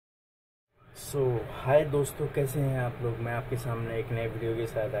हाय दोस्तों, कैसे हैं आप लोग। मैं आपके सामने एक नए वीडियो के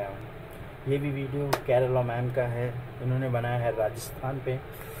साथ आया हूँ। ये भी वीडियो केरला मैम का है। इन्होंने बनाया है राजस्थान पे।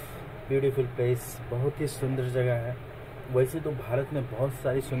 ब्यूटीफुल प्लेस, बहुत ही सुंदर जगह है। वैसे तो भारत में बहुत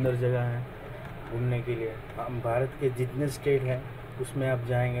सारी सुंदर जगह हैं घूमने के लिए। भारत के जितने स्टेट हैं उसमें आप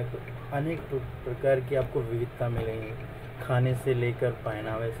जाएंगे तो अनेक प्रकार की आपको विविधता मिलेंगी, खाने से लेकर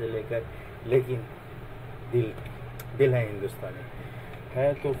पहनावे से लेकर, लेकिन दिल है हिंदुस्तानी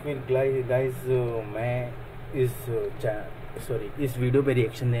है। तो फिर गाइस मैं इस वीडियो पे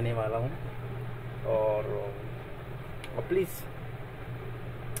रिएक्शन देने वाला हूँ और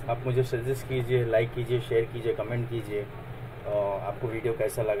प्लीज़ आप मुझे सजेस्ट कीजिए, लाइक कीजिए, शेयर कीजिए, कमेंट कीजिए आपको वीडियो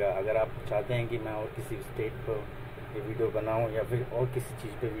कैसा लगा। अगर आप चाहते हैं कि मैं और किसी स्टेट पर ये वीडियो बनाऊँ या फिर और किसी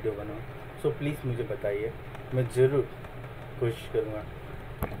चीज़ पे वीडियो बनाऊँ, सो प्लीज़ मुझे बताइए। मैं ज़रूर कोशिश करूँगा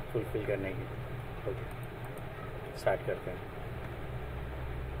फुलफ़िल करने की। ओके, स्टार्ट करते हैं।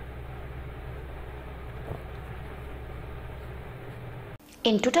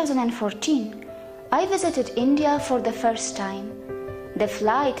 In 2014, I visited India for the first time. The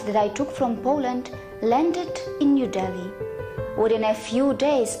flight that I took from Poland landed in New Delhi. Within a few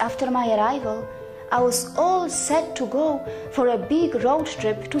days after my arrival, I was all set to go for a big road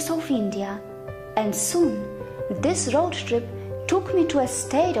trip to South India. And soon, this road trip took me to a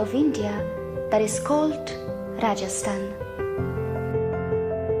state of India that is called Rajasthan.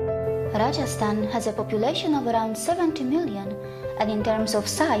 Rajasthan has a population of around 70 million, and in terms of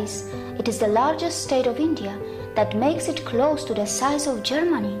size, it is the largest state of India that makes it close to the size of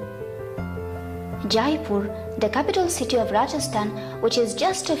Germany. Jaipur, the capital city of Rajasthan, which is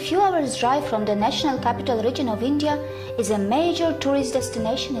just a few hours' drive from the national capital region of India, is a major tourist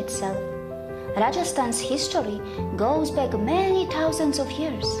destination itself. Rajasthan's history goes back many thousands of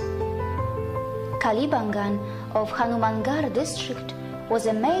years. Kalibangan of Hanumangarh district was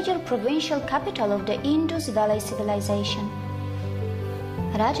a major provincial capital of the Indus Valley civilization.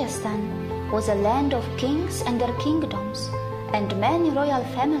 Rajasthan was a land of kings and their kingdoms, and many royal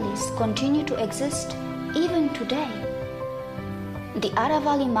families continue to exist even today. The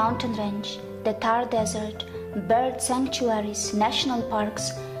Aravalli mountain range, the Thar desert, bird sanctuaries, national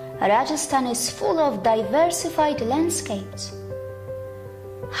parks, Rajasthan is full of diversified landscapes.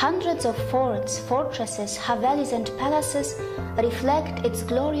 Hundreds of forts, fortresses, havelis and palaces reflect its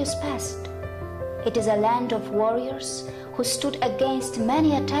glorious past. It is a land of warriors who stood against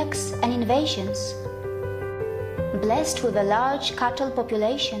many attacks and invasions. Blessed with a large cattle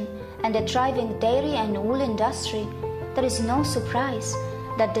population and a thriving dairy and wool industry, there is no surprise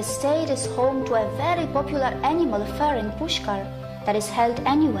that the state is home to a very popular animal fairing Pushkar that is held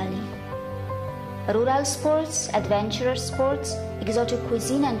annually. Rural sports, adventurous sports, exotic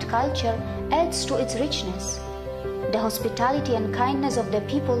cuisine and culture adds to its richness. The hospitality and kindness of the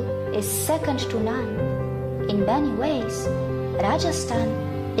people is second to none. In many ways, Rajasthan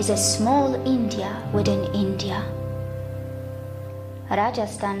is a small India within India.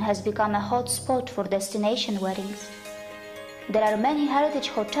 Rajasthan has become a hot spot for destination weddings. There are many heritage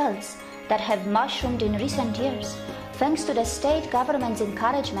hotels that have mushroomed in recent years, thanks to the state government's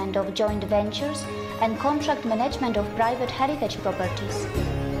encouragement of joint ventures and contract management of private heritage properties.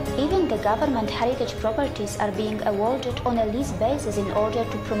 Even the government heritage properties are being awarded on a lease basis in order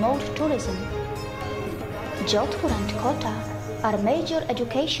to promote tourism. Jodhpur and Kota are major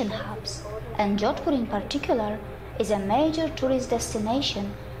education hubs, and Jodhpur in particular is a major tourist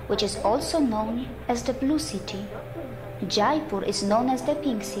destination which is also known as the Blue City. Jaipur is known as the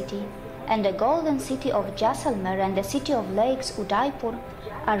Pink City, and the golden city of Jaisalmer and the city of lakes Udaipur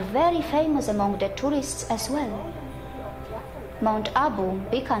are very famous among the tourists as well. Mount Abu,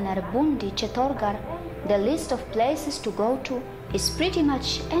 Bikaner, Bundi, Chittorgarh, the list of places to go to is pretty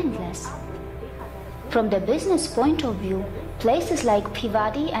much endless. From the business point of view, places like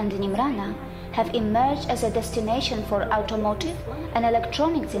Bhiwadi and Nimrana have emerged as a destination for automotive and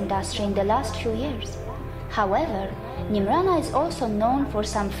electronics industry in the last few years. However, Nimrana is also known for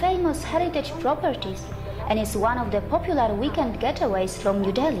some famous heritage properties and is one of the popular weekend getaways from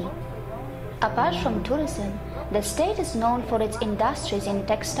New Delhi. Apart from tourism, the state is known for its industries in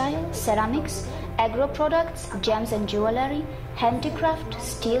textile, ceramics, agro products, gems and jewelry, handicraft,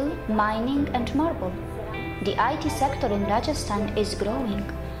 steel, mining and marble. The IT sector in Rajasthan is growing,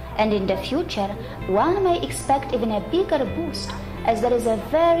 and in the future one may expect even a bigger boost, as there is a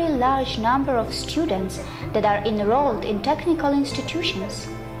very large number of students that are enrolled in technical institutions.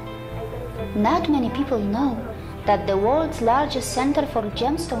 Not many people know that the world's largest center for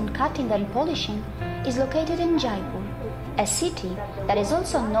gemstone cutting and polishing is located in Jaipur, a city that is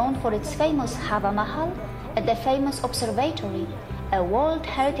also known for its famous Hava Mahal and the famous observatory, a World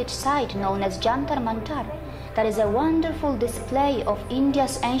Heritage Site known as Jantar Mantar, that is a wonderful display of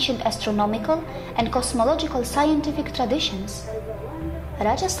India's ancient astronomical and cosmological scientific traditions.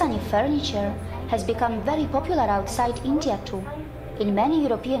 Rajasthani furniture has become very popular outside India too. In many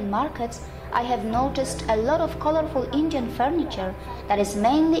European markets, I have noticed a lot of colorful Indian furniture that is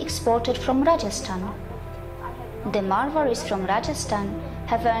mainly exported from Rajasthan. The Marwaris from Rajasthan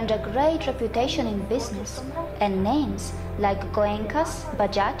have earned a great reputation in business, and names like Goenkas,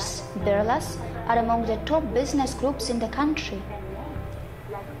 Bajajs, Birlas are among the top business groups in the country.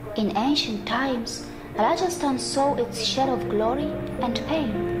 In ancient times, Rajasthan saw its share of glory and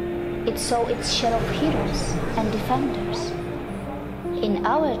pain. It saw its share of heroes and defenders. In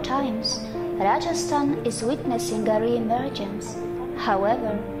our times, Rajasthan is witnessing a re-emergence.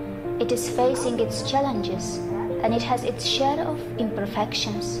 However, it is facing its challenges and it has its share of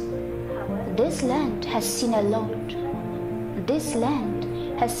imperfections. This land has seen a lot. This land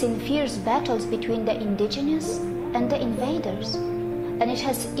has seen fierce battles between the indigenous and the invaders, and it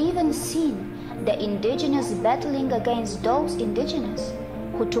has even seen the indigenous battling against those indigenous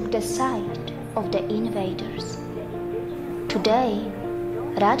who took the side of the invaders. Today,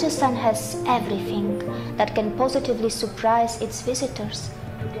 Rajasthan has everything that can positively surprise its visitors,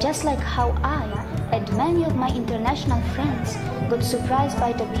 just like how I and many of my international friends got surprised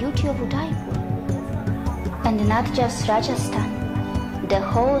by the beauty of Udaipur. And not just Rajasthan, the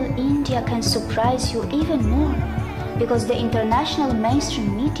whole India can surprise you even more, because the international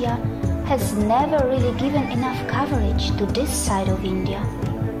mainstream media has never really given enough coverage to this side of India.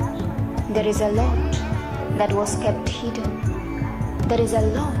 There is a lot that was kept hidden. There is a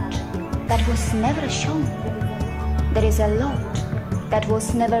lot that was never shown. There is a lot that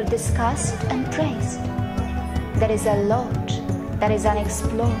was never discussed and praised. There is a lot that is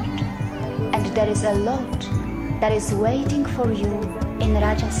unexplored, and there is a lot that is waiting for you in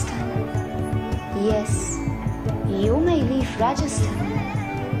Rajasthan. Yes, you may leave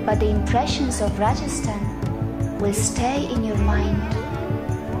Rajasthan, but the impressions of Rajasthan will stay in your mind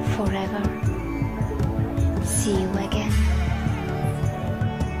forever. See you again.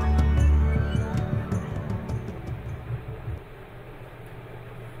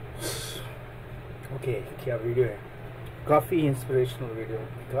 Okay, क्या video है, काफ़ी inspirational video,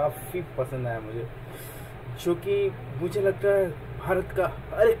 काफ़ी पसंद आया मुझे, जो कि मुझे लगता है भारत का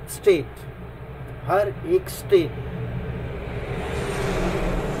हर एक state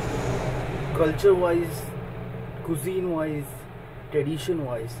culture wise, cuisine wise, tradition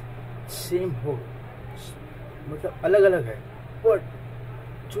wise same हो, मतलब अलग अलग है, बट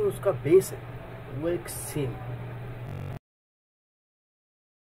जो उसका बेस है वो एक सेम है।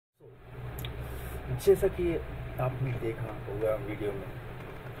 जैसा कि आपने देखा होगा वीडियो में,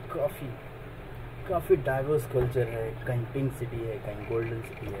 काफ़ी डाइवर्स कल्चर है, कहीं पिंक सिटी है, कहीं गोल्डन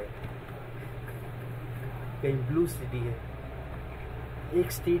सिटी है, कहीं ब्लू सिटी है,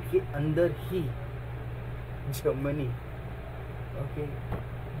 एक स्टेट के अंदर ही Germany. Okay,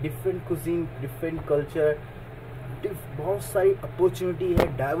 different cuisine, different culture, बहुत सारी अपॉर्चुनिटी है,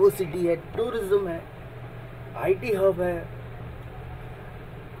 डाइवर्सिटी है, टूरिज्म है, आईटी हब है।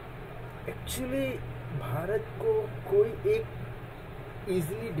 एक्चुअली भारत को कोई एक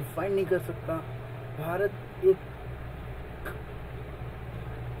इजीली डिफाइन नहीं कर सकता। भारत एक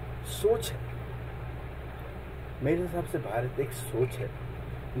सोच है, मेरे हिसाब से भारत एक सोच है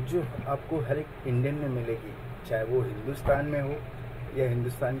जो आपको हर एक इंडियन में मिलेगी, चाहे वो हिंदुस्तान में हो या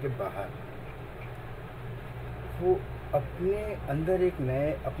हिंदुस्तान के बाहर। वो अपने अंदर एक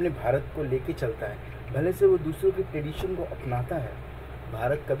नए अपने भारत को लेके चलता है, भले से वो दूसरों के ट्रेडिशन को अपनाता है।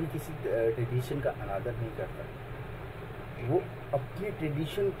 भारत कभी किसी ट्रेडिशन का अनादर नहीं करता, वो अपने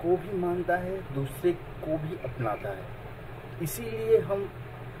ट्रेडिशन को भी मानता है, दूसरे को भी अपनाता है। इसीलिए हम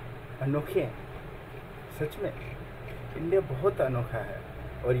अनोखे हैं। सच में इंडिया बहुत अनोखा है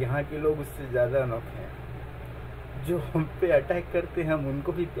और यहाँ के लोग उससे ज़्यादा अनोखे हैं। जो हम पे अटैक करते हैं हम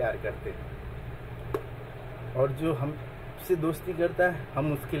उनको भी प्यार करते हैं, और जो हमसे दोस्ती करता है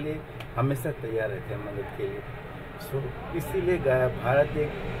हम उसके लिए हमेशा तैयार रहते हैं मदद के लिए। इसीलिए भारत एक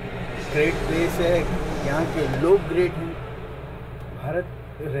ग्रेट प्लेस है, यहाँ के लोग ग्रेट हैं। भारत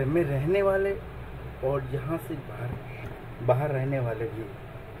में रहने वाले और यहाँ से बाहर रहने वाले भी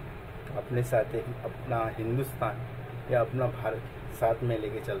अपने साथ एक अपना हिंदुस्तान या अपना भारत साथ में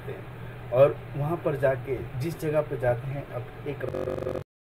लेके चलते हैं, और वहाँ पर जाके जिस जगह पर जाते हैं अब एक